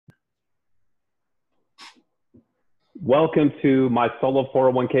Welcome to my solo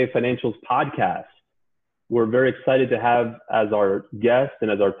 401k financials podcast. We're very excited to have as our guest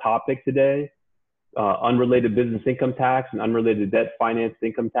and as our topic today, unrelated business income tax and unrelated debt financed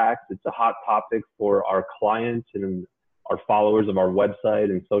income tax. It's a hot topic for our clients and our followers of our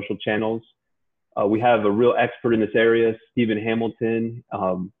website and social channels. We have a real expert in this area, Stephen Hamilton.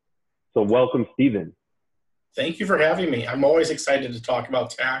 So welcome, Stephen. Thank you for having me. I'm always excited to talk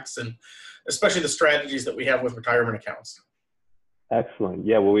about tax and especially the strategies that we have with retirement accounts. Excellent.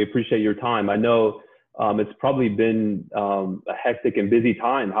 Yeah, well, we appreciate your time. I know it's probably been a hectic and busy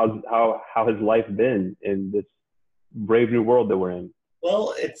time. How has life been in this brave new world that we're in?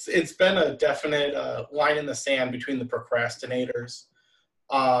 Well, it's been a definite line in the sand between the procrastinators.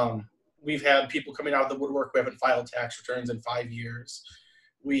 We've had people coming out of the woodwork who haven't filed tax returns in 5 years.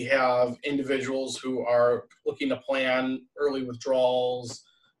 We have individuals who are looking to plan early withdrawals,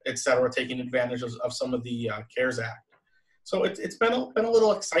 et cetera, taking advantage of some of the CARES Act. So it's been a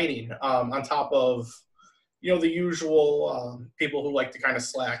little exciting on top of, the usual people who like to kind of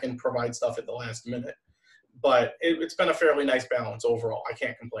slack and provide stuff at the last minute. But it's been a fairly nice balance overall. I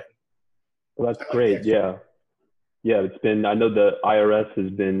can't complain. Well, that's great. Yeah. Yeah, it's been, I know the IRS has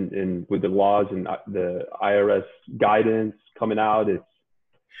been in with the laws and the IRS guidance coming out.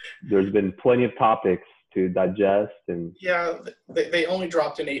 There's been plenty of topics to digest. And yeah, they only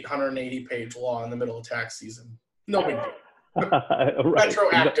dropped an 880-page law in the middle of tax season. No big deal.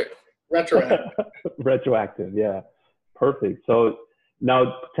 Right. Retroactive, yeah. Perfect. So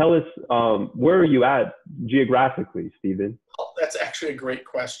now tell us, where are you at geographically, Stephen? Oh, that's actually a great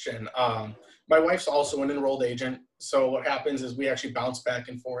question. My wife's also an enrolled agent. So what happens is we actually bounce back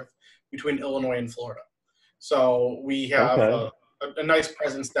and forth between Illinois and Florida. So we have a nice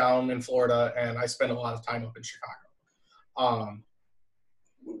presence down in Florida, and I spend a lot of time up in Chicago.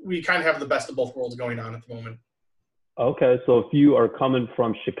 We kind of have the best of both worlds going on at the moment. Okay, so if you are coming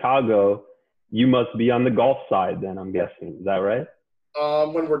from Chicago, you must be on the Gulf side then, I'm guessing. Is that right?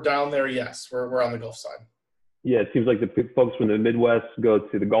 When we're down there, yes, we're on the Gulf side. Yeah, it seems like the folks from the Midwest go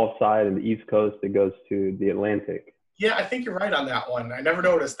to the Gulf side, and the East Coast, it goes to the Atlantic. Yeah, I think you're right on that one. I never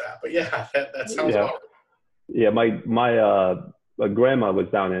noticed that, but yeah, that sounds about right. Yeah, my grandma was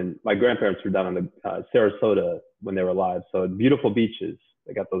my grandparents were down on the Sarasota when they were alive. So beautiful beaches.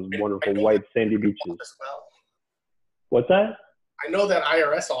 They got those wonderful white sandy beaches. Well. What's that? I know that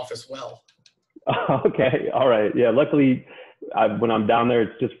IRS office well. Okay. All right. Yeah. Luckily, when I'm down there,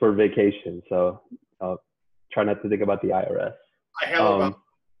 it's just for vacation. So I'll try not to think about the IRS. I have about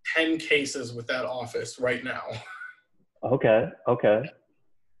 10 cases with that office right now. Okay.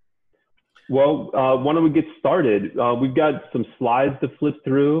 Well, why don't we get started? We've got some slides to flip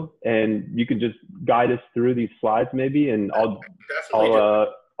through, and you can just guide us through these slides maybe, and I'll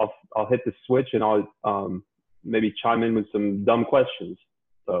hit the switch, and I'll maybe chime in with some dumb questions.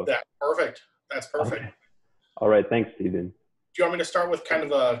 So that's perfect. Okay. All right. Thanks, Stephen. Do you want me to start with kind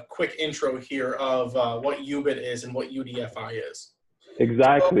of a quick intro here of what UBIT is and what UDFI is?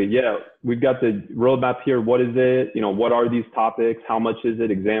 Exactly. Yeah. We've got the roadmap here. What is it? What are these topics? How much is it?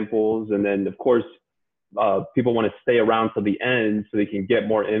 Examples. And then, of course, people want to stay around till the end so they can get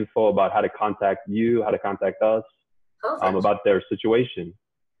more info about how to contact you, how to contact us, about their situation.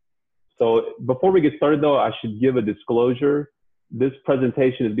 So before we get started, though, I should give a disclosure. This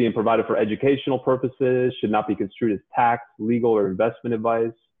presentation is being provided for educational purposes, should not be construed as tax, legal, or investment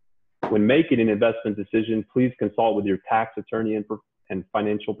advice. When making an investment decision, please consult with your tax attorney and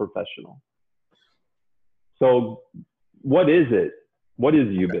financial professional. So what is it? What is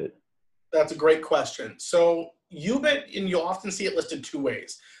UBIT? That's a great question. So UBIT, and you'll often see it listed two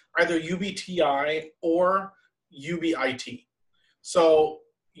ways, either UBTI or UBIT. So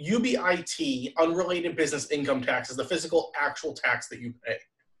UBIT, unrelated business income tax, is the physical actual tax that you pay,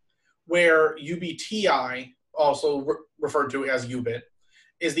 where UBTI, also referred to as UBIT,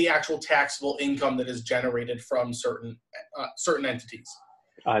 is the actual taxable income that is generated from certain entities.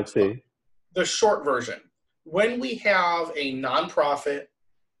 I see. So the short version, when we have a nonprofit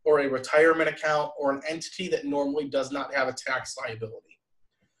or a retirement account or an entity that normally does not have a tax liability,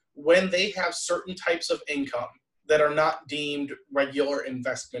 when they have certain types of income that are not deemed regular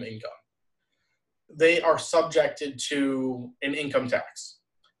investment income, they are subjected to an income tax.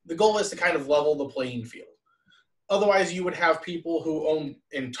 The goal is to kind of level the playing field. Otherwise, you would have people who own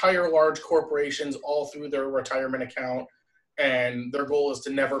entire large corporations all through their retirement account, and their goal is to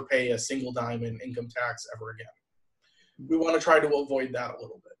never pay a single dime in income tax ever again. We want to try to avoid that a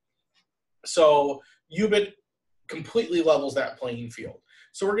little bit. So UBIT completely levels that playing field.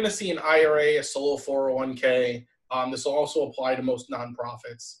 So we're going to see an IRA, a solo 401k. This will also apply to most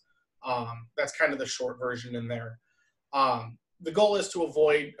nonprofits. That's kind of the short version in there. The goal is to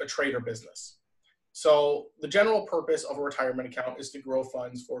avoid a trader business. So the general purpose of a retirement account is to grow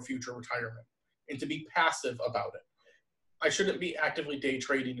funds for future retirement and to be passive about it. I shouldn't be actively day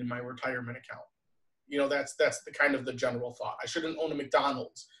trading in my retirement account. That's the kind of the general thought. I shouldn't own a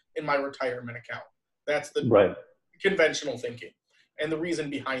McDonald's in my retirement account. That's the Right. conventional thinking and the reason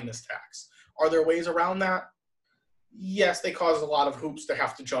behind this tax. Are there ways around that? Yes, they cause a lot of hoops to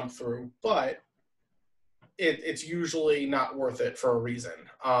have to jump through, but it's usually not worth it for a reason.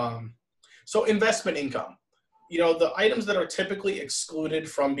 So investment income, the items that are typically excluded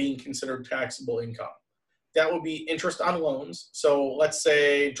from being considered taxable income, that would be interest on loans. So let's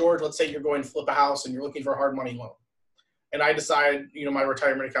say, George, you're going to flip a house and you're looking for a hard money loan. And I decide, my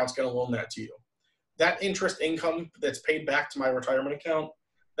retirement account's going to loan that to you. That interest income that's paid back to my retirement account,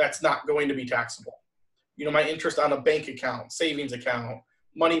 that's not going to be taxable. My interest on a bank account, savings account,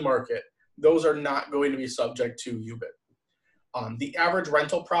 money market, those are not going to be subject to UBIT. The average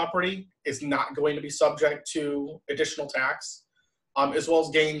rental property is not going to be subject to additional tax, as well as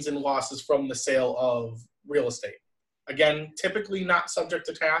gains and losses from the sale of real estate. Again, typically not subject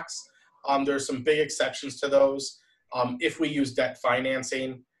to tax. There's some big exceptions to those if we use debt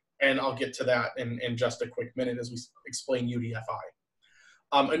financing, and I'll get to that in just a quick minute as we explain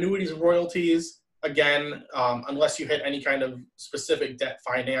UDFI. Annuities and royalties, again, unless you hit any kind of specific debt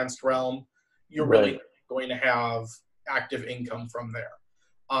financed realm, you're really going to have active income from there.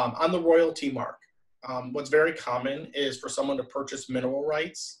 On the royalty mark, what's very common is for someone to purchase mineral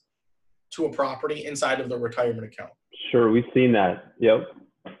rights to a property inside of their retirement account. Sure, we've seen that. Yep.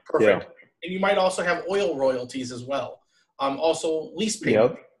 Perfect. Yeah. And you might also have oil royalties as well. Also lease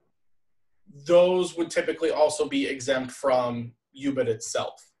payment. Yep. Those would typically also be exempt from UBIT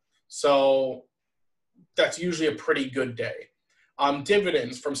itself. So that's usually a pretty good day.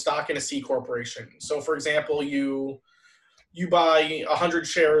 Dividends from stock in a C corporation. So for example, you buy 100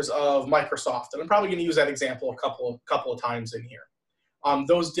 shares of Microsoft, and I'm probably going to use that example a couple of times in here.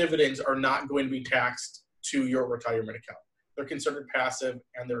 Those dividends are not going to be taxed to your retirement account. They're considered passive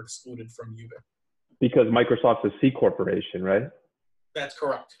and they're excluded from UBIT. Because Microsoft's a C corporation, right? That's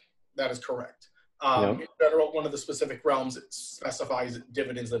correct. That is correct. In general, one of the specific realms it specifies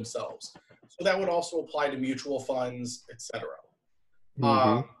dividends themselves. So that would also apply to mutual funds, etc.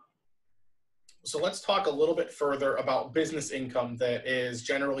 Mm-hmm. So let's talk a little bit further about business income that is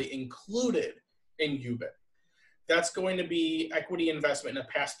generally included in UBIT. That's going to be equity investment in a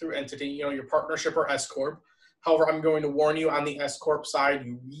pass-through entity, your partnership or S-Corp. However, I'm going to warn you on the S-Corp side,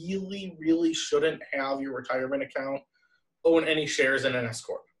 you really, really shouldn't have your retirement account own any shares in an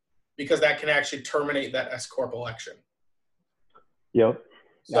S-Corp, because that can actually terminate that S-Corp election. Yep,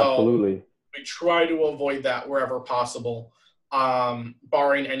 absolutely. We try to avoid that wherever possible,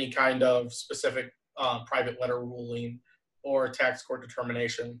 barring any kind of specific private letter ruling or tax court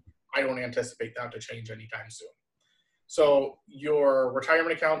determination. I don't anticipate that to change anytime soon. So your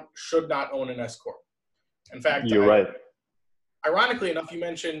retirement account should not own an S-Corp. In fact, you're right. Ironically enough, you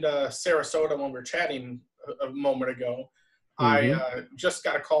mentioned Sarasota when we were chatting a moment ago. Mm-hmm. I just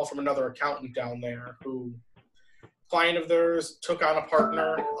got a call from another accountant down there who, client of theirs, took on a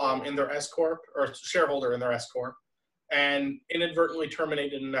partner in their S-Corp or shareholder in their S-Corp and inadvertently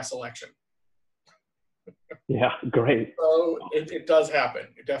terminated an S election. Yeah, great. So it does happen.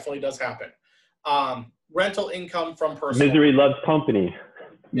 It definitely does happen. Rental income from personal. Misery loves company.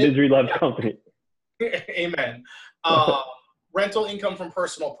 Misery loves company. Amen. Rental income from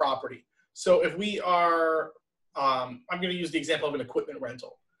personal property. So if we are, I'm going to use the example of an equipment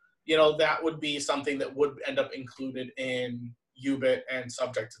rental. That would be something that would end up included in UBIT and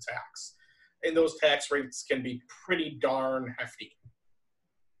subject to tax. And those tax rates can be pretty darn hefty.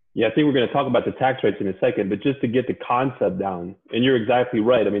 Yeah, I think we're going to talk about the tax rates in a second, but just to get the concept down, and you're exactly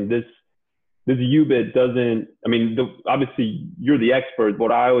right. I mean, this UBIT doesn't, obviously you're the expert.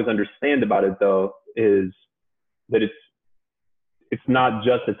 What I always understand about it though is that it's not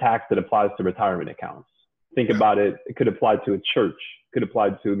just a tax that applies to retirement accounts. Think about it. It could apply to a church, could apply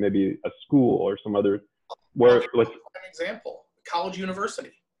to maybe a school or some other, an example, college,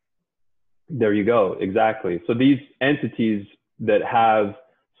 university. There you go. Exactly. So these entities that have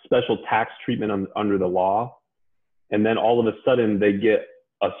special tax treatment under the law, and then all of a sudden they get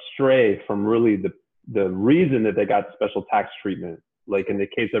astray from really the reason that they got special tax treatment. Like in the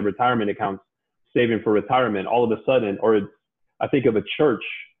case of retirement accounts, saving for retirement, all of a sudden, or I think of a church,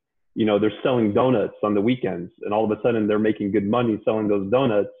 they're selling donuts on the weekends, and all of a sudden they're making good money selling those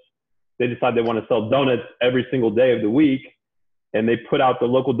donuts. They decide they want to sell donuts every single day of the week, and they put out the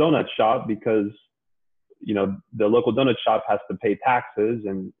local donut shop because, the local donut shop has to pay taxes,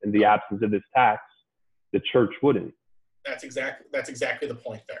 and in the absence of this tax, the church wouldn't. That's exactly the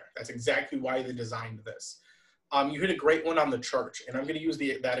point there. That's exactly why they designed this. You hit a great one on the church, and I'm going to use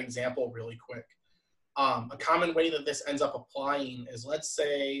that example really quick. A common way that this ends up applying is, let's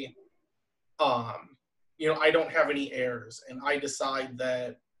say, I don't have any heirs, and I decide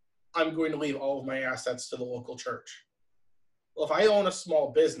that I'm going to leave all of my assets to the local church. Well, if I own a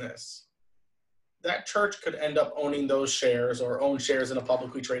small business, that church could end up owning those shares or own shares in a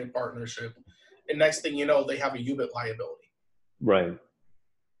publicly traded partnership. And next thing you know, they have a UBIT liability. Right.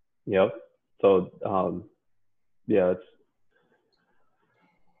 Yep. So,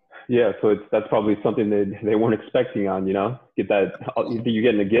 that's probably something that they weren't expecting on, get that, you're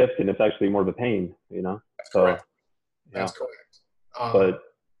getting a gift and it's actually more of a pain, That's correct. That's correct.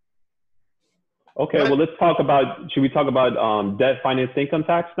 Okay, well, should we talk about debt financed income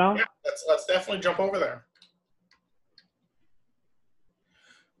tax now? Yeah, let's definitely jump over there.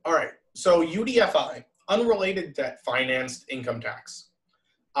 All right, so UDFI, unrelated debt financed income tax.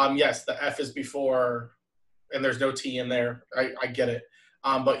 Yes, the F is before, and there's no T in there. I get it.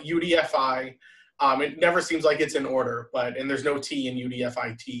 But UDFI, it never seems like it's in order, and there's no T in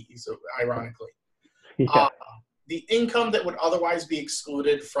UDFIT, so ironically. Yeah. The income that would otherwise be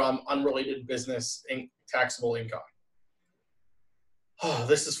excluded from unrelated business taxable income. Oh,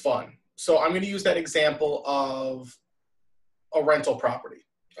 this is fun. So I'm going to use that example of a rental property,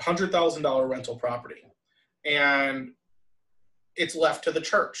 $100,000 rental property, and it's left to the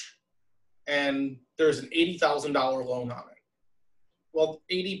church, and there's an $80,000 loan on it. Well,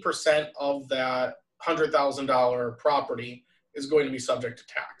 80% of that $100,000 property is going to be subject to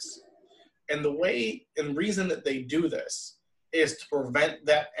tax. And the way and reason that they do this is to prevent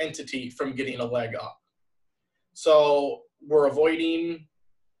that entity from getting a leg up. So we're avoiding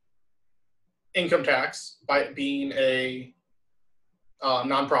income tax by being a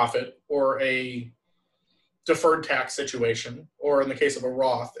nonprofit or a deferred tax situation, or in the case of a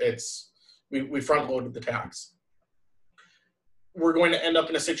Roth, we front-loaded the tax. We're going to end up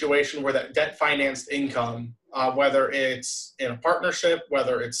in a situation where that debt-financed income, whether it's in a partnership,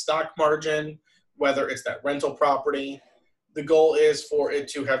 whether it's stock margin, whether it's that rental property, the goal is for it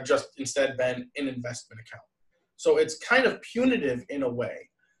to have just instead been an investment account. So it's kind of punitive in a way,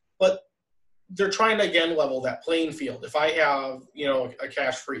 but they're trying to, again, level that playing field. If I have, a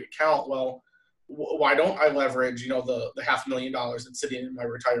cash-free account, well, why don't I leverage, the $500,000 that's sitting in my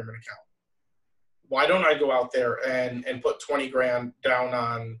retirement account? Why don't I go out there and put 20 grand down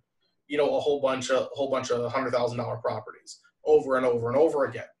on, a whole bunch of $100,000 properties over and over and over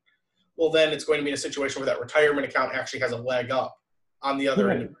again? Well, then it's going to be a situation where that retirement account actually has a leg up on the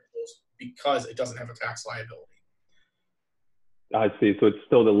other individuals because it doesn't have a tax liability. I see. So it's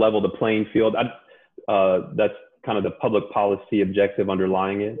still to level the playing field. That's kind of the public policy objective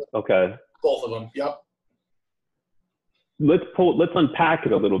underlying it. Okay. Both of them. Yep. Let's unpack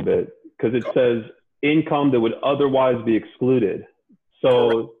it a little bit, because it says income that would otherwise be excluded.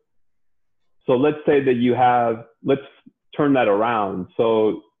 So let's say that let's turn that around.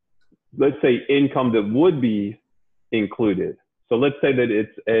 So let's say income that would be included. So let's say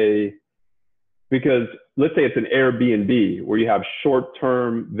that because let's say it's an Airbnb where you have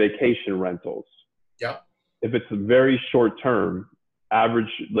short-term vacation rentals. Yeah. If it's a very short-term,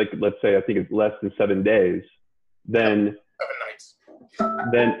 average, let's say, I think it's less than 7 days, then 7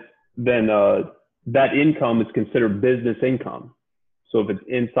 nights. Then that income is considered business income. So if it's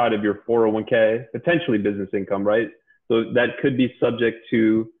inside of your 401k, potentially business income, right? So that could be subject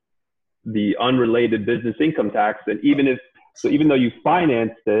to the unrelated business income tax. And even though you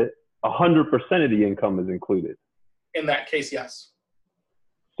financed it, 100% of the income is included. In that case, yes.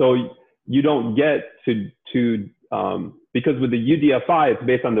 So you don't get to because with the UDFI, it's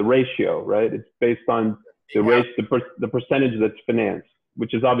based on the ratio, right? It's based on the percentage that's financed,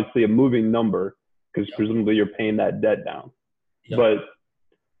 which is obviously a moving number, because presumably you're paying that debt down. Yep. But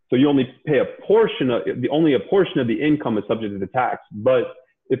so you only pay only a portion of the income is subject to the tax. But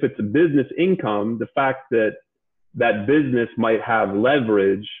if it's a business income, the fact that that business might have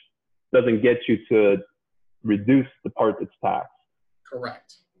leverage doesn't get you to reduce the part that's taxed.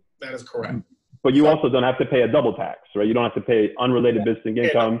 Correct. That is correct. But you also don't have to pay a double tax, right? You don't have to pay unrelated business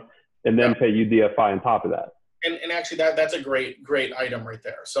income and then pay UDFI on top of that. And actually, that's a great item right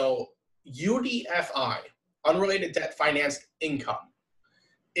there. So UDFI, unrelated debt financed income,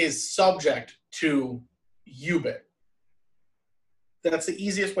 is subject to UBIT. That's the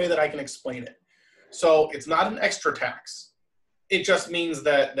easiest way that I can explain it. So it's not an extra tax. It just means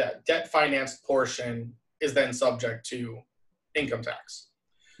that that debt financed portion is then subject to income tax.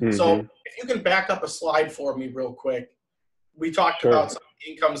 Mm-hmm. So if you can back up a slide for me real quick, we talked about some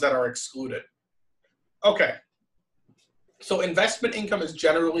incomes that are excluded. Okay. So investment income is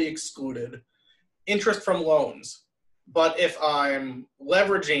generally excluded. Interest from loans. But if I'm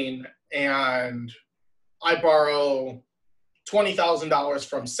leveraging and I borrow $20,000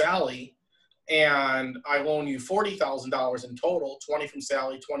 from Sally and I loan you $40,000 in total, 20 from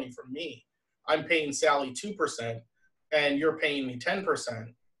Sally, 20 from me, I'm paying Sally 2% and you're paying me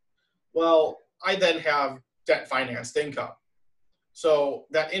 10%. Well, I then have debt financed income. So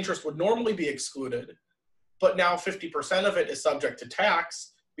that interest would normally be excluded, but now 50% of it is subject to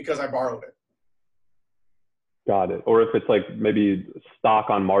tax because I borrowed it. Got it. Or if it's like maybe stock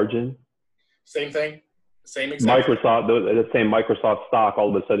on margin. Same thing, same example. Microsoft, the same Microsoft stock,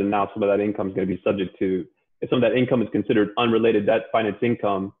 all of a sudden now some of that income is going to be subject to, if some of that income is considered unrelated debt finance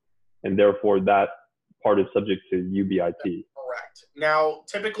income, and therefore that part is subject to UBIT. Correct. Now,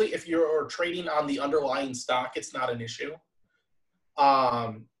 typically, if you're trading on the underlying stock, it's not an issue.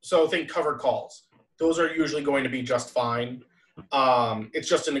 So think covered calls. Those are usually going to be just fine. It's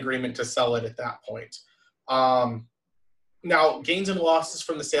just an agreement to sell it at that point. Now, gains and losses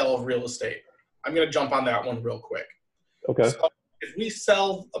from the sale of real estate. I'm going to jump on that one real quick. Okay. So if we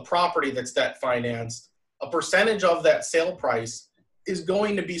sell a property that's debt financed, a percentage of that sale price is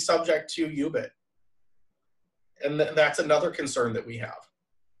going to be subject to UBIT. And that's another concern that we have.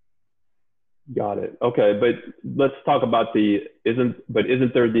 Got it. Okay, but let's talk about isn't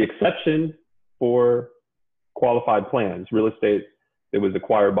there the exception for qualified plans, real estate that was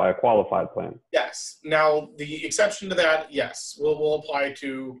acquired by a qualified plan? Yes. Now, the exception to that, yes, will apply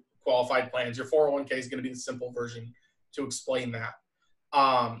to qualified plans. Your 401k is going to be the simple version to explain that.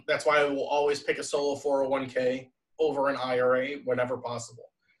 That's why I will always pick a solo 401k over an IRA whenever possible.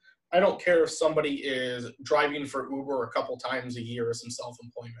 I don't care if somebody is driving for Uber a couple times a year as some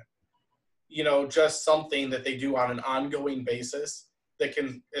self-employment. You know, just something that they do on an ongoing basis that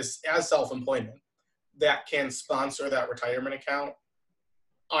can, as self-employment, that can sponsor that retirement account.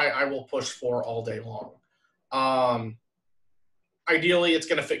 I will push for all day long. Ideally, it's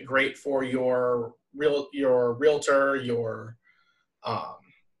going to fit great for your realtor, your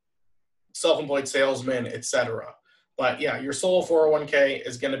self-employed salesman, etc. But yeah, your solo 401k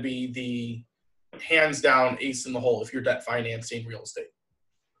is going to be the hands down ace in the hole if you're debt financing real estate.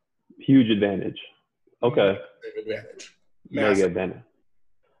 Huge advantage. Okay. Big advantage. Mega advantage.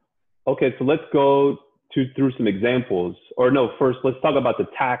 Okay, so let's go through some examples. Or no, first let's talk about the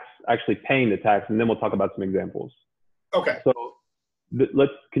tax, actually paying the tax, and then we'll talk about some examples. Okay. So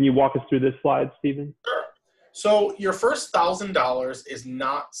can you walk us through this slide, Stephen? Sure. So your first $1,000 is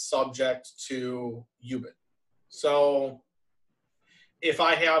not subject to UBIT. So if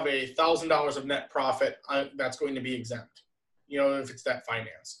I have $1,000 of net profit, that's going to be exempt, you know, if it's debt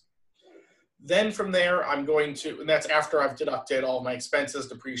financed. Then from there, I'm going to, and that's after I've deducted all my expenses,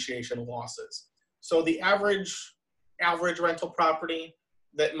 depreciation, losses. So the average rental property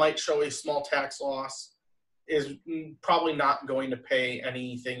that might show a small tax loss is probably not going to pay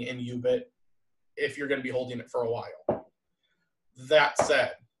anything in UBIT if you're going to be holding it for a while. That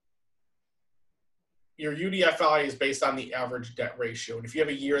said, your UDFI is based on the average debt ratio. And if you have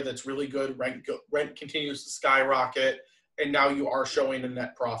a year that's really good, rent continues to skyrocket, and now you are showing a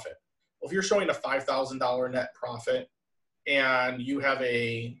net profit. Well, if you're showing a $5,000 net profit and you have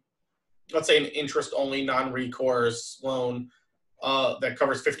let's say an interest-only non-recourse loan that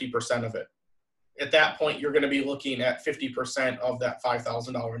covers 50% of it, at that point, you're going to be looking at 50% of that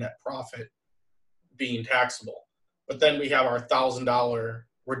 $5,000 net profit being taxable. But then we have our $1,000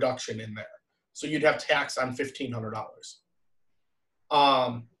 reduction in there. So you'd have tax on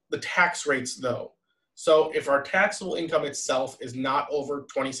 $1,500. The tax rates, though. So if our taxable income itself is not over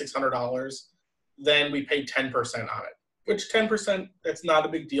 $2,600, then we pay 10% on it, which 10%, that's not a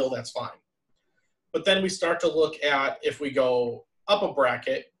big deal. That's fine. But then we start to look at if we go up a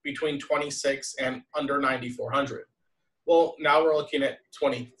bracket between 26 and under 9,400. Well, now we're looking at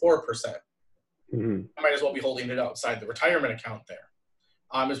 24%. Mm-hmm. I might as well be holding it outside the retirement account there,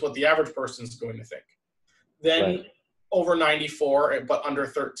 is what the average person is going to think. Then right. Over 94, but under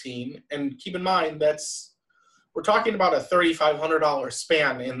 13. And keep in mind, we're talking about a $3,500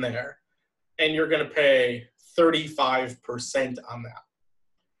 span in there, and you're going to pay 35% on that.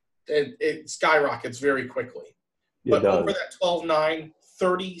 It skyrockets very quickly. But over that 12.9,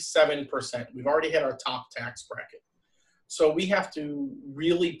 37%. We've already hit our top tax bracket. So we have to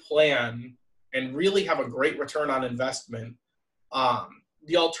really plan and really have a great return on investment.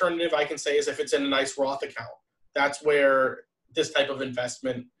 The alternative I can say is if it's in a nice Roth account. That's where this type of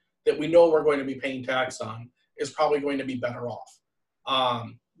investment that we know we're going to be paying tax on is probably going to be better off.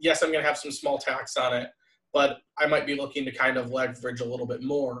 Yes, I'm going to have some small tax on it, but I might be looking to kind of leverage a little bit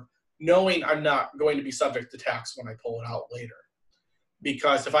more. knowing I'm not going to be subject to tax when I pull it out later.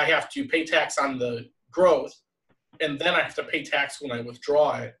 Because if I have to pay tax on the growth and then I have to pay tax when I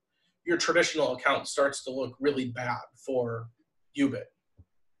withdraw it, your traditional account starts to look really bad for UBIT.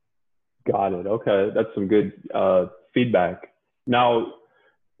 Got it. Okay. That's some good feedback. Now,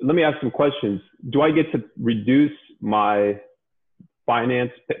 let me ask some questions. Do I get to reduce my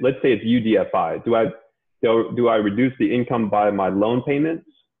finance? Let's say it's UDFI. Do I reduce the income by my loan payments?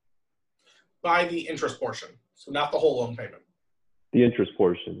 By the interest portion. So not the whole loan payment. The interest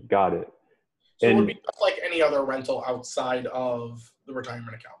portion. Got it. So it would be just like any other rental outside of the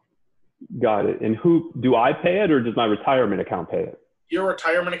retirement account. Got it. And who do I pay it, or does my retirement account pay it? Your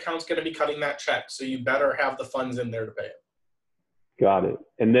retirement account's going to be cutting that check, so you better have the funds in there to pay it. Got it.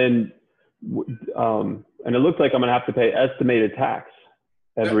 And then, and it looks like I'm going to have to pay estimated tax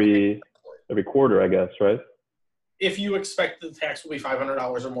every quarter, I guess, right? If you expect the tax will be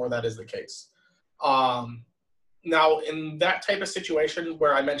 $500 or more, that is the case. Now, in that type of situation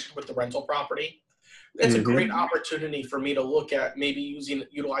where I mentioned with the rental property, it's a great opportunity for me to look at maybe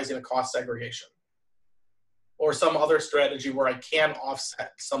utilizing a cost segregation or some other strategy where I can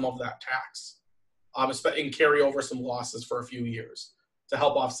offset some of that tax and carry over some losses for a few years to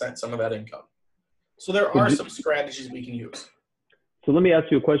help offset some of that income. So there are some strategies we can use. So let me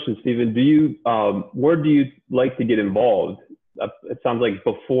ask you a question, Stephen. Where do you like to get involved? It sounds like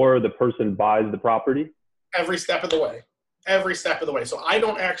before the person buys the property? Every step of the way. Every step of the way. So I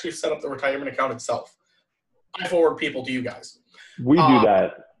don't actually set up the retirement account itself. I forward people to you guys. We do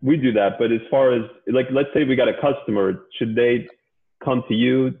that. But as far as, like, let's say we got a customer, should they come to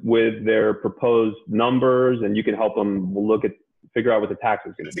you with their proposed numbers and you can help them figure out what the tax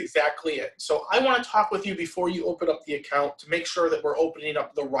is going to be? That's exactly it. So I want to talk with you before you open up the account to make sure that we're opening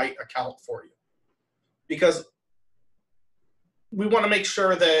up the right account for you. Because we want to make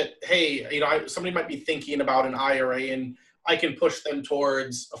sure that, hey, somebody might be thinking about an IRA and I can push them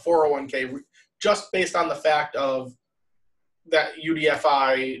towards a 401k just based on the fact of that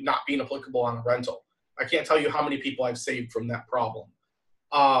UDFI not being applicable on a rental. I can't tell you how many people I've saved from that problem.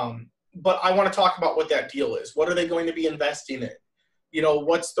 But I want to talk about what that deal is. What are they going to be investing in?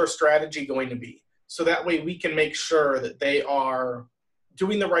 What's their strategy going to be? So that way we can make sure that they are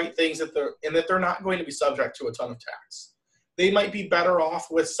doing the right things and that they're not going to be subject to a ton of tax. They might be better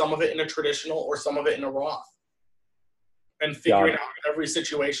off with some of it in a traditional or some of it in a Roth and figuring out every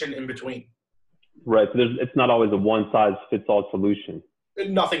situation in between. Right. So it's not always a one-size-fits-all solution.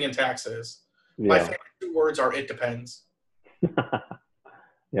 Nothing in taxes. Yeah. My favorite two words are "it depends."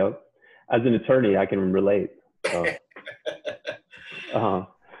 Yep. As an attorney, I can relate. So.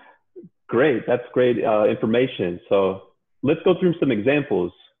 Great. That's great information. So let's go through some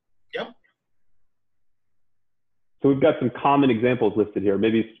examples. Yep. So we've got some common examples listed here.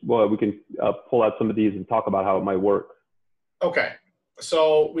 Maybe we can pull out some of these and talk about how it might work. Okay.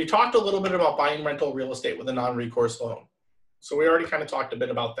 So we talked a little bit about buying rental real estate with a non-recourse loan. So we already kind of talked a bit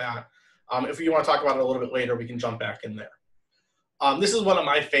about that. If you want to talk about it a little bit later, we can jump back in there. This is one of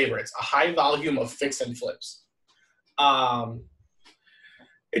my favorites, a high volume of fix and flips.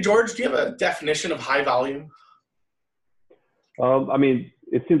 Hey, George, do you have a definition of high volume? I mean,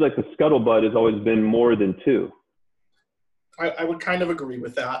 it seems like the scuttlebutt has always been more than two. I would kind of agree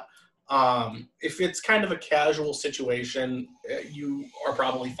with that. If it's kind of a casual situation, you are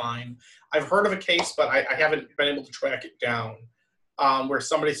probably fine. I've heard of a case, but I haven't been able to track it down, where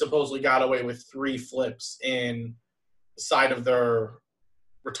somebody supposedly got away with 3 flips inside of their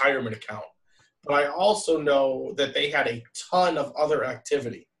retirement account. But I also know that they had a ton of other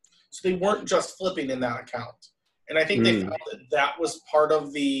activity. So they weren't just flipping in that account. And I think they found that was part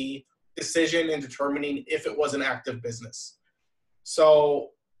of the decision in determining if it was an active business. So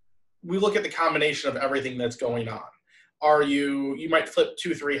we look at the combination of everything that's going on. You might flip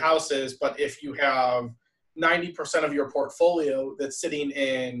 2-3 houses, but if you have 90% of your portfolio that's sitting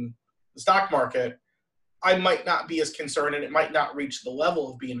in the stock market, I might not be as concerned and it might not reach the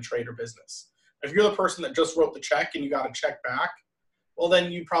level of being a trader business. If you're the person that just wrote the check and you got a check back, well,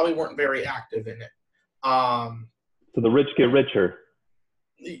 then you probably weren't very active in it. So the rich get richer.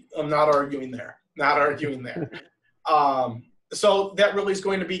 I'm not arguing there. So that really is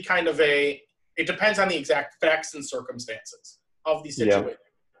going to be kind of it depends on the exact facts and circumstances of the situation.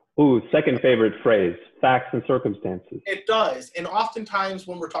 Yeah. Ooh, second favorite phrase, facts and circumstances. It does. And oftentimes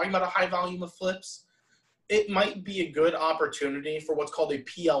when we're talking about a high volume of flips, it might be a good opportunity for what's called a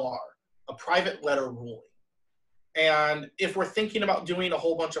PLR, a private letter ruling. And if we're thinking about doing a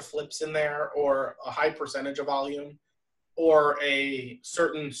whole bunch of flips in there or a high percentage of volume or a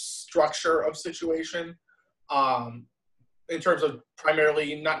certain structure of situation, in terms of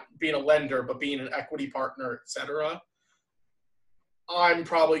primarily not being a lender, but being an equity partner, et cetera, I'm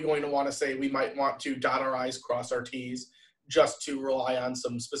probably going to want to say we might want to dot our I's, cross our T's, just to rely on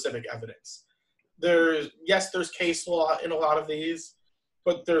some specific evidence. There's case law in a lot of these,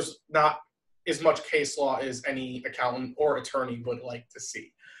 but there's not as much case law as any accountant or attorney would like to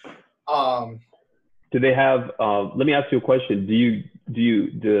see. Do they have, let me ask you a question. Do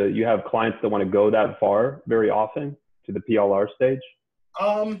you have clients that want to go that far very often to the PLR stage?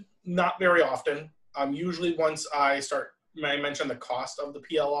 Not very often. Usually once I mention the cost of the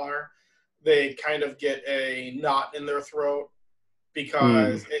PLR, they kind of get a knot in their throat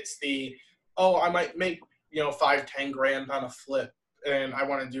because it's I might make, 5-10 grand on a flip and I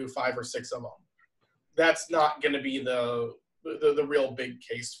want to do 5 or 6 of them. That's not going to be the real big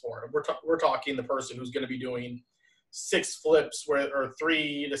case for it. We're talking the person who's going to be doing 6 flips or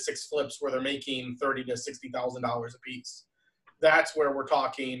 3 to 6 flips where they're making $30,000 to $60,000 a piece. That's where we're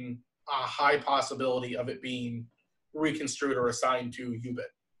talking a high possibility of it being reconstrued or assigned to UBIT.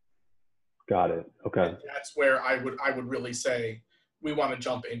 Got it. Okay. And that's where I would really say we want to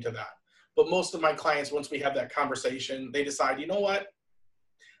jump into that. But most of my clients, once we have that conversation, they decide, you know what?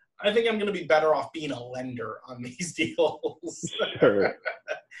 I think I'm going to be better off being a lender on these deals. Sure.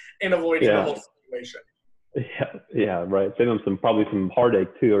 And avoiding the whole situation. Yeah, right. Save them probably some heartache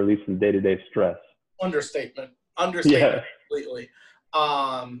too, or at least some day-to-day stress. Understatement completely.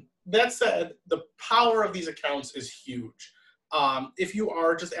 That said, the power of these accounts is huge. If you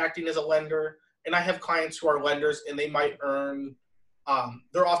are just acting as a lender, and I have clients who are lenders and they might earn,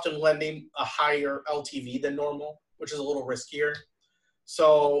 they're often lending a higher LTV than normal, which is a little riskier.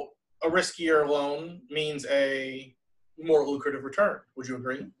 So a riskier loan means a more lucrative return. Would you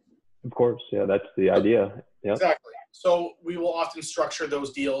agree? Of course. Yeah, that's the idea. Yeah. Exactly. So we will often structure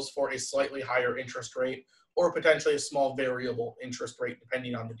those deals for a slightly higher interest rate or potentially a small variable interest rate,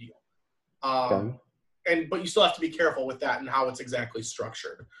 depending on the deal. But you still have to be careful with that and how it's exactly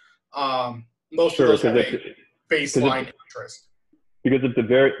structured. Most of those have a baseline interest. Because if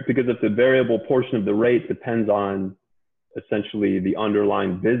the variable portion of the rate depends on essentially the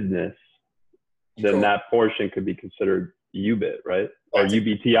underlying business, then that portion could be considered UBIT, right? Or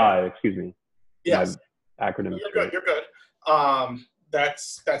UBTI, excuse me. Yes. My acronym. You're good.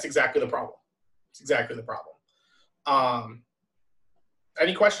 That's exactly the problem. It's exactly the problem.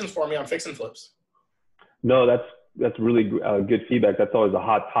 Any questions for me on fix and flips? No, that's really good feedback. That's always a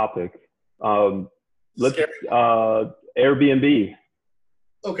hot topic. Let's Airbnb.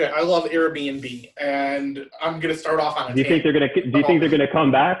 Okay, I love Airbnb, and I'm gonna start off on. Do you think they're gonna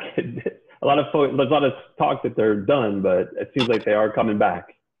come back? There's a lot of talk that they're done, but it seems like they are coming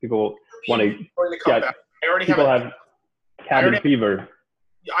back. People want to come back. People have cabin fever.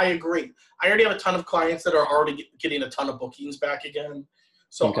 I agree. I already have a ton of clients that are already getting a ton of bookings back again,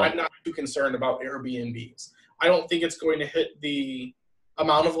 so I'm not too concerned about Airbnbs. I don't think it's going to hit the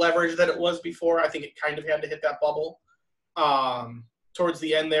amount of leverage that it was before. I think it kind of had to hit that bubble. Towards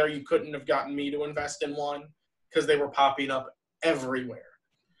the end there, you couldn't have gotten me to invest in one because they were popping up everywhere.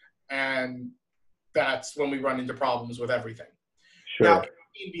 And that's when we run into problems with everything. Sure. Now,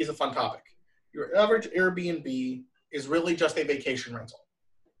 Airbnb is a fun topic. Your average Airbnb is really just a vacation rental.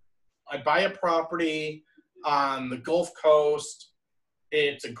 I buy a property on the Gulf Coast.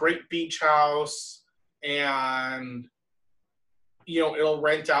 It's a great beach house, and it'll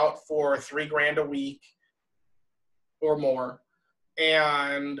rent out for $3,000 a week or more.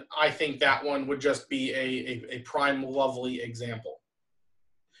 And I think that one would just be a prime lovely example.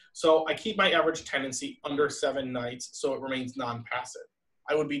 So I keep my average tenancy under 7 nights so it remains non-passive.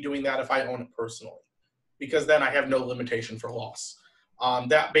 I would be doing that if I own it personally, because then I have no limitation for loss.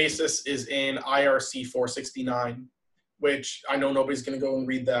 That basis is in IRC 469, which I know nobody's going to go and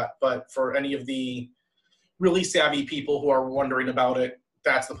read that, but for any of the really savvy people who are wondering about it,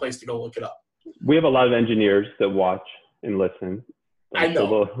 that's the place to go look it up. We have a lot of engineers that watch and listen. I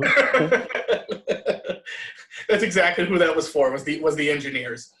know. That's exactly who that was for, was the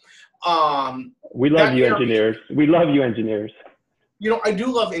engineers. We love you, engineers. We love you, engineers. I do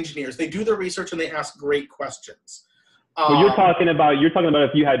love engineers. They do their research and they ask great questions. Well, you're talking about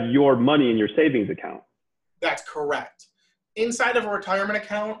if you had your money in your savings account. That's correct. Inside of a retirement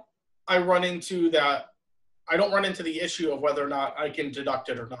account, I don't run into the issue of whether or not I can deduct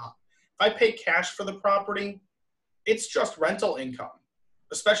it or not. If I pay cash for the property, it's just rental income,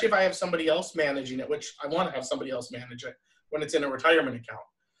 especially if I have somebody else managing it, which I want to have somebody else manage it when it's in a retirement account.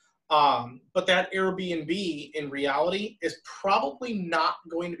 But that Airbnb in reality is probably not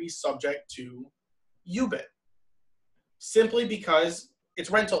going to be subject to UBIT simply because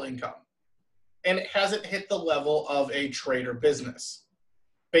it's rental income. and it hasn't hit the level of a trade or business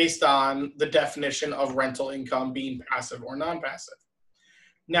based on the definition of rental income being passive or non-passive.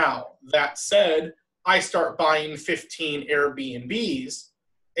 Now, that said, I start buying 15 Airbnbs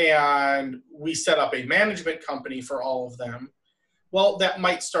and we set up a management company for all of them. Well, that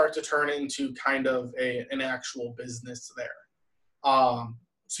might start to turn into kind of an actual business there.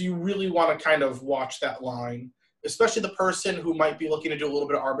 So you really want to kind of watch that line, especially the person who might be looking to do a little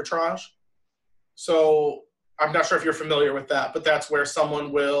bit of arbitrage. So I'm not sure if you're familiar with that, but that's where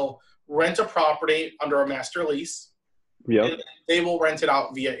someone will rent a property under a master lease. Yep. And they will rent it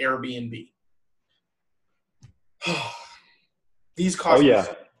out via Airbnb. These costs. Oh yeah.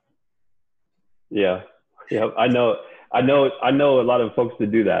 Yeah. Yep. I know a lot of folks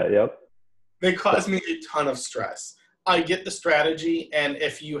that do that. Yep. They cause me a ton of stress. I get the strategy, and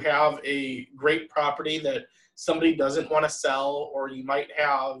if you have a great property that somebody doesn't want to sell, or you might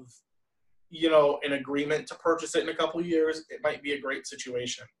have, an agreement to purchase it in a couple of years, it might be a great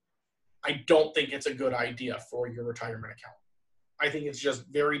situation. I don't think it's a good idea for your retirement account. I think it's just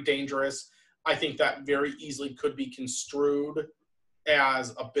very dangerous. I think that very easily could be construed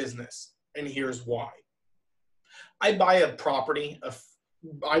as a business, and here's why. I buy a property,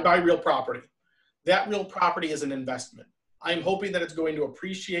 I buy real property. That real property is an investment. I'm hoping that it's going to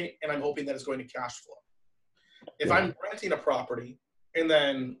appreciate, and I'm hoping that it's going to cash flow. If I'm renting a property and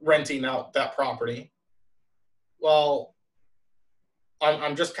then renting out that property, well,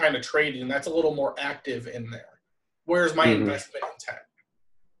 I'm just kind of trading. That's a little more active in there. Where's my investment intent?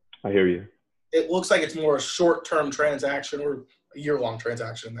 I hear you. It looks like it's more a short-term transaction, or a year-long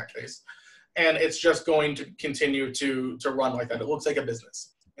transaction in that case. And it's just going to continue to run like that. It looks like a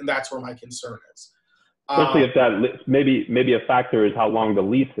business. And that's where my concern is. Especially if that maybe a factor is how long the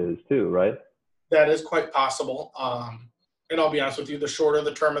lease is too, right? That is quite possible. And I'll be honest with you, the shorter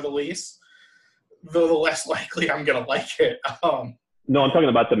the term of the lease, the less likely I'm going to like it. No, I'm talking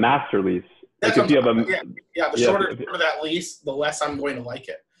about the master lease. Like if you have the shorter term of that lease, the less I'm going to like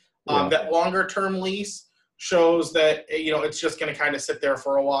it. That longer term lease shows that, it's just going to kind of sit there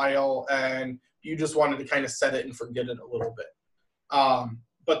for a while, and you just wanted to kind of set it and forget it a little bit.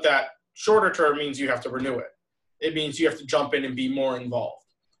 But that shorter term means you have to renew it. It means you have to jump in and be more involved.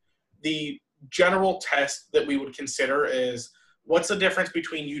 The general test that we would consider is, what's the difference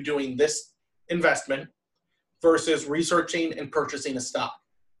between you doing this investment versus researching and purchasing a stock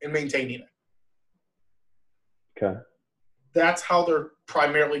and maintaining it? Okay. That's how they're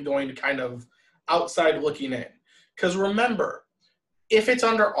primarily going to kind of outside looking in. Because remember, if it's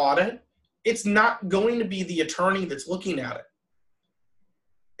under audit, it's not going to be the attorney that's looking at it.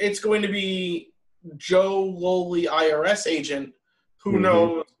 It's going to be Joe lowly IRS agent who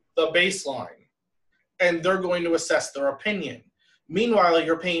knows the baseline, and they're going to assess their opinion. Meanwhile,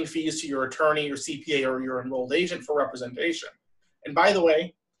 you're paying fees to your attorney, your CPA, or your enrolled agent for representation. And by the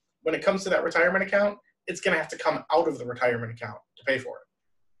way, when it comes to that retirement account, it's going to have to come out of the retirement account to pay for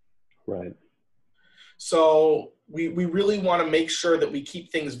it. Right. So we really want to make sure that we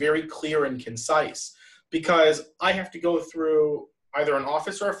keep things very clear and concise, because I have to go through either an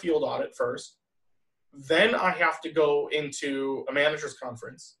office or a field audit first. Then I have to go into a manager's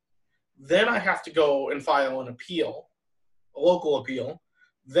conference. Then I have to go and file an appeal, a local appeal.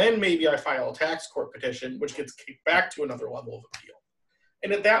 Then maybe I file a tax court petition, which gets kicked back to another level of appeal.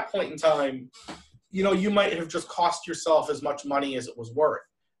 And at that point in time, you might have just cost yourself as much money as it was worth.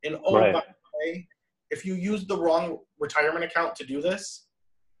 And by the way, if you use the wrong retirement account to do this,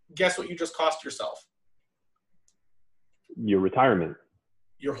 guess what you just cost yourself? Your retirement.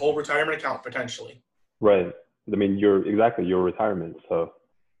 Your whole retirement account, potentially. Right. I mean, your retirement. So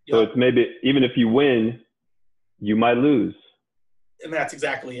it's maybe, even if you win, you might lose. And that's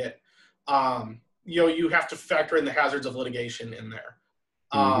exactly it. You have to factor in the hazards of litigation in there.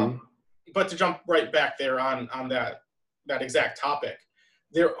 But to jump right back there on that exact topic,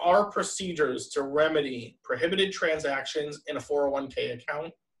 there are procedures to remedy prohibited transactions in a 401k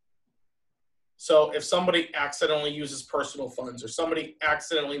account. So if somebody accidentally uses personal funds, or somebody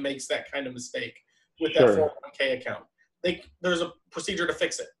accidentally makes that kind of mistake with that 401k account, there's a procedure to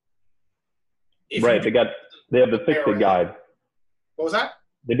fix it. They have the fix-it guide. What was that?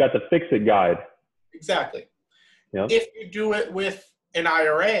 They got the fix-it guide. Exactly. Yep. If you do it with an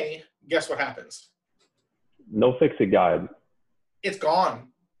IRA, guess what happens? No fix-it guide. It's gone.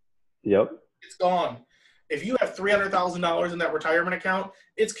 Yep. It's gone. If you have $300,000 in that retirement account,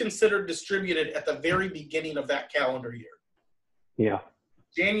 it's considered distributed at the very beginning of that calendar year. Yeah.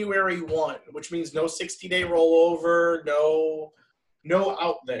 January 1, which means no 60-day rollover, no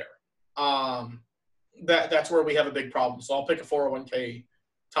out there. That's where we have a big problem. So I'll pick a 401k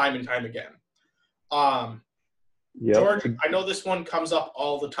time and time again. Yep. George, I know this one comes up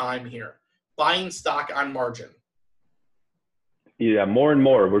all the time here. Buying stock on margin. Yeah, more and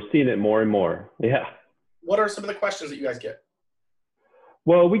more. We're seeing it more and more. Yeah. What are some of the questions that you guys get?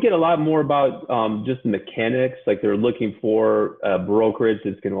 Well, we get a lot more about just the mechanics. Like they're looking for a brokerage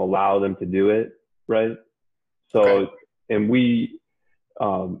that's going to allow them to do it, right? So, Okay. and we,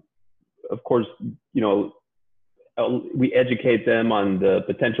 of course, you know, we educate them on the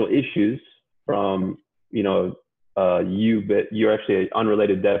potential issues from, you know, but you're actually an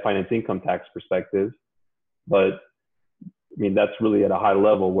unrelated debt finance income tax perspective. But I mean, that's really at a high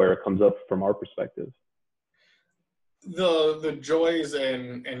level where it comes up from our perspective. The joys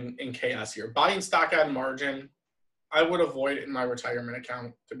and chaos here. Buying stock on margin, I would avoid it in my retirement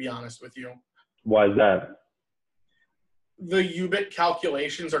account, to be honest with you. Why is that? The UBIT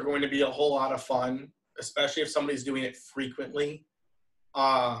calculations are going to be a whole lot of fun, especially if somebody's doing it frequently.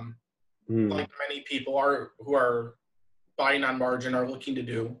 Like many people who are buying on margin are looking to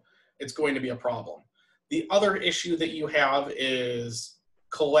do, it's going to be a problem. The other issue that you have is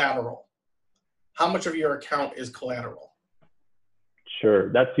collateral. How much of your account is collateral?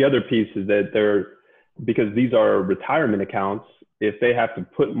 Sure. That's the other piece, is that because these are retirement accounts, if they have to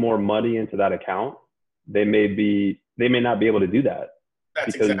put more money into that account, they may not be able to do that.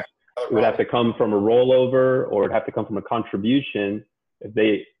 That's because exactly it would have to come from a rollover, or it'd have to come from a contribution. If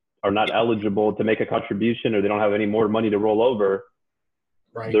they are not eligible to make a contribution, or they don't have any more money to roll over,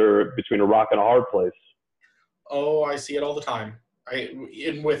 right, they're between a rock and a hard place. Oh, I see it all the time.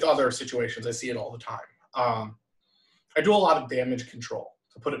 With other situations, I see it all the time. I do a lot of damage control,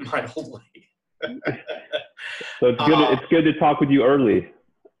 to put it mildly. So it's good. It's good to talk with you early.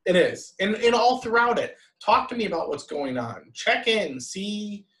 It is, and all throughout it. Talk to me about what's going on. Check in,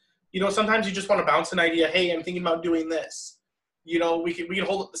 see. You know, sometimes you just want to bounce an idea. Hey, I'm thinking about doing this. You know, we can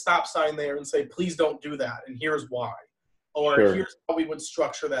hold up the stop sign there and say, please don't do that, and here's why, or Sure. Here's how we would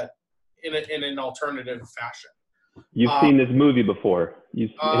structure that in an alternative fashion. You've seen this movie before, and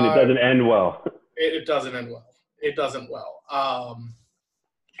it doesn't end well. It doesn't end well. It doesn't well.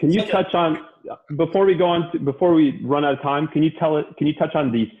 Can you touch on, before we run out of time, can you touch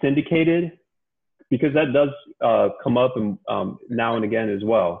on the syndicated? Because that does come up now and again as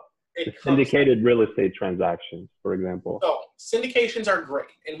well. The syndicated real estate transactions, for example. So syndications are great.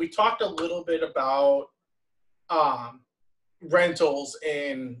 And we talked a little bit about rentals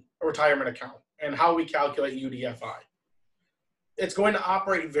in a retirement account and how we calculate UDFI. It's going to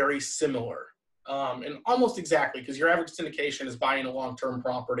operate very similar. And almost exactly, because your average syndication is buying a long-term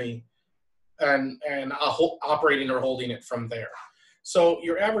property and operating or holding it from there. So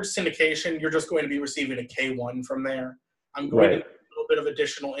your average syndication, you're just going to be receiving a K-1 from there. I'm going to get a little bit of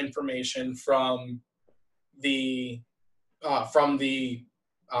additional information from the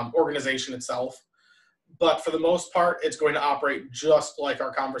organization itself. But for the most part, it's going to operate just like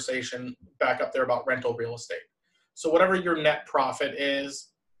our conversation back up there about rental real estate. So whatever your net profit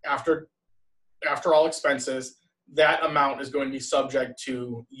is after all expenses, that amount is going to be subject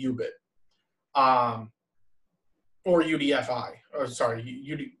to UBIT or UDFI. Or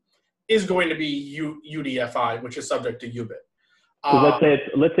sorry, is going to be UDFI, which is subject to UBIT. So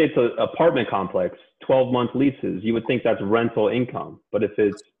let's say it's an apartment complex, 12-month leases. You would think that's rental income, but if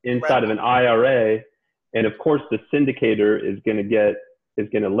it's inside of an IRA, and of course the syndicator is going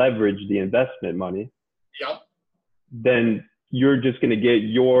to leverage the investment money. Yep. Then you're just going to get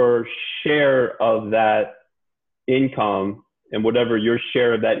your share of that income, and whatever your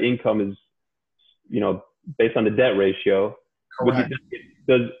share of that income is, based on the debt ratio. Correct.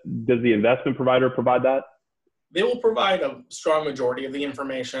 Does the investment provider provide that? They will provide a strong majority of the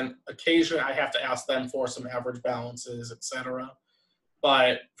information. Occasionally, I have to ask them for some average balances, etc.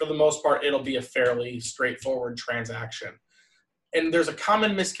 But for the most part, it'll be a fairly straightforward transaction. And there's a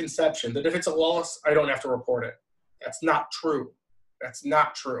common misconception that if it's a loss, I don't have to report it. That's not true. That's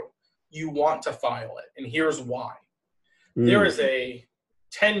not true. You want to file it, and here's why. There is a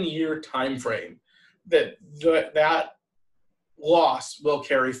 10-year time frame that loss will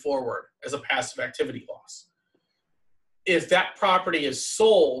carry forward as a passive activity loss. If that property is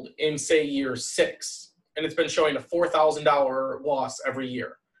sold in, say, year 6, and it's been showing a $4,000 loss every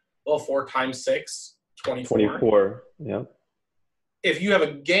year, well, 4 times 6, 24. 24, yeah. If you have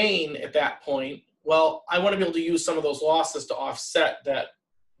a gain at that point, well, I want to be able to use some of those losses to offset that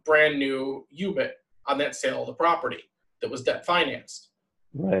brand new UBIT on that sale of the property that was debt financed.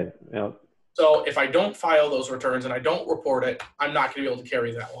 Right, yeah. So if I don't file those returns and I don't report it, I'm not going to be able to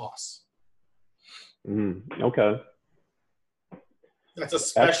carry that loss. Okay. That's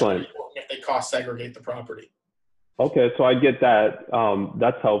especially important if they cost segregate the property. Okay, so I get that.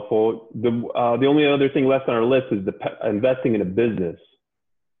 That's helpful. The only other thing left on our list is investing in a business.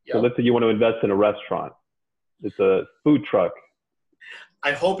 So Yep. let's say you want to invest in a restaurant. It's a food truck.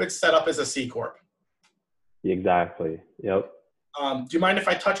 I hope it's set up as a C corp. Exactly. Yep. Do you mind if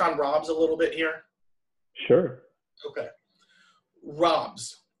I touch on Rob's a little bit here? Sure. Okay.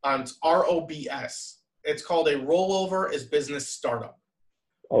 Rob's, it's ROBS. It's called a rollover as business startup.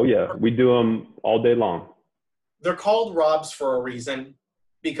 Oh yeah, we do them all day long. They're called Rob's for a reason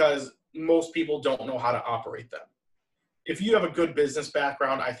because most people don't know how to operate them. If you have a good business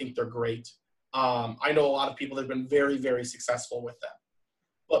background, I think they're great. I know a lot of people that have been very, very successful with them.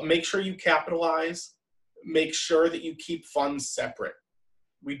 But make sure you capitalize. Make sure that you keep funds separate.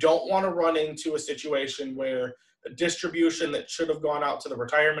 We don't want to run into a situation where a distribution that should have gone out to the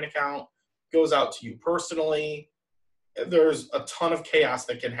retirement account goes out to you personally. There's a ton of chaos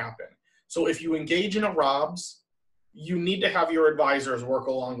that can happen. So if you engage in a Rob's, you need to have your advisors work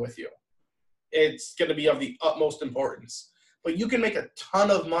along with you. It's going to be of the utmost importance. But you can make a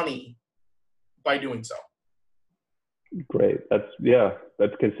ton of money by doing so. Great.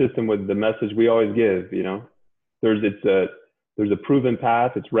 That's consistent with the message we always give, you know. There's a proven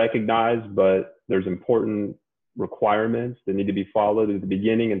path, it's recognized, but there's important requirements that need to be followed at the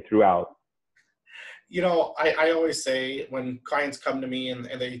beginning and throughout. You know, I always say when clients come to me and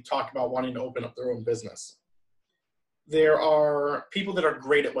they talk about wanting to open up their own business, there are people that are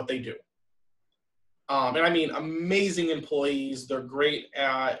great at what they do. And I mean, amazing employees. They're great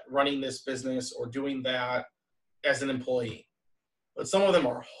at running this business or doing that as an employee. But some of them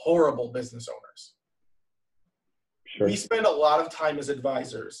are horrible business owners. Sure. We spend a lot of time as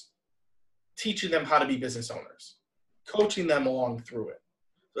advisors teaching them how to be business owners, coaching them along through it.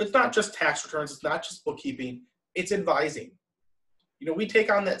 So it's not just tax returns. It's not just bookkeeping. It's advising. You know, we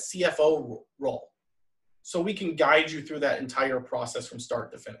take on that CFO role so we can guide you through that entire process from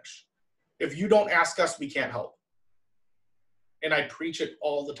start to finish. If you don't ask us, we can't help. And I preach it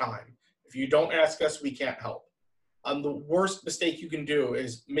all the time. If you don't ask us, we can't help. The worst mistake you can do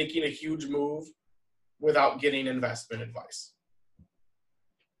is making a huge move without getting investment advice.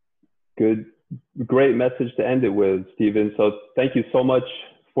 Good, great message to end it with, Stephen. So thank you so much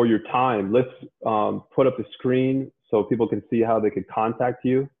for your time. Let's put up the screen so people can see how they could contact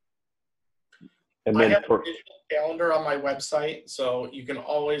you. And then I have a digital calendar on my website, so you can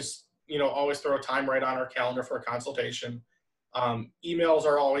always throw a time right on our calendar for a consultation. Emails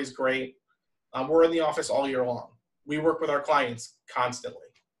are always great. We're in the office all year long. We work with our clients constantly.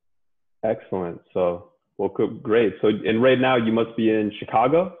 Excellent. So, well, great. So, and right now you must be in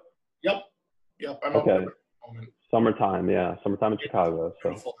Chicago? Yep. I'm okay. at the moment. Summertime in Chicago.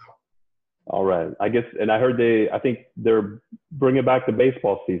 So, all right. I guess, and I heard I think they're bringing back the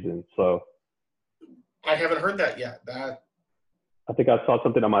baseball season. So, I haven't heard that yet. I think I saw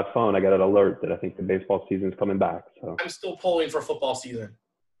something on my phone. I got an alert that I think the baseball season's coming back. So I'm still pulling for football season.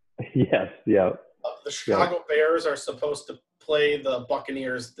 Yes. Yeah. The Chicago Bears are supposed to play the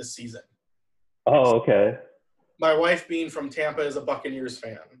Buccaneers this season. Oh, okay. My wife, being from Tampa, is a Buccaneers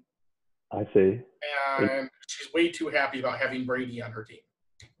fan. I see. And she's way too happy about having Brady on her team.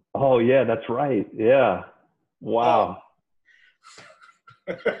 Oh, yeah, that's right. Yeah. Wow.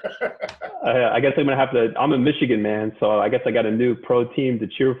 I guess I'm going to have to, I'm a Michigan man, so I guess I got a new pro team to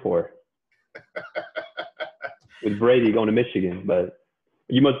cheer for. With Brady going to Michigan, but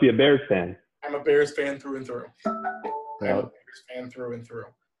you must be a Bears fan. I'm a Bears fan through and through. Yeah. I'm a Bears fan through and through.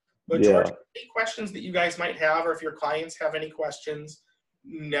 But George, any questions that you guys might have, or if your clients have any questions,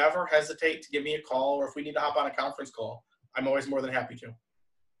 never hesitate to give me a call, or if we need to hop on a conference call, I'm always more than happy to.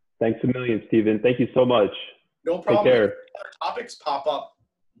 Thanks a million, Stephen. Thank you so much. No problem. Take care. If other topics pop up,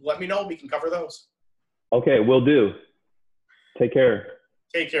 let me know. We can cover those. Okay, will do. Take care.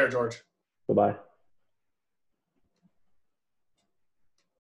 Take care, George. Bye-bye.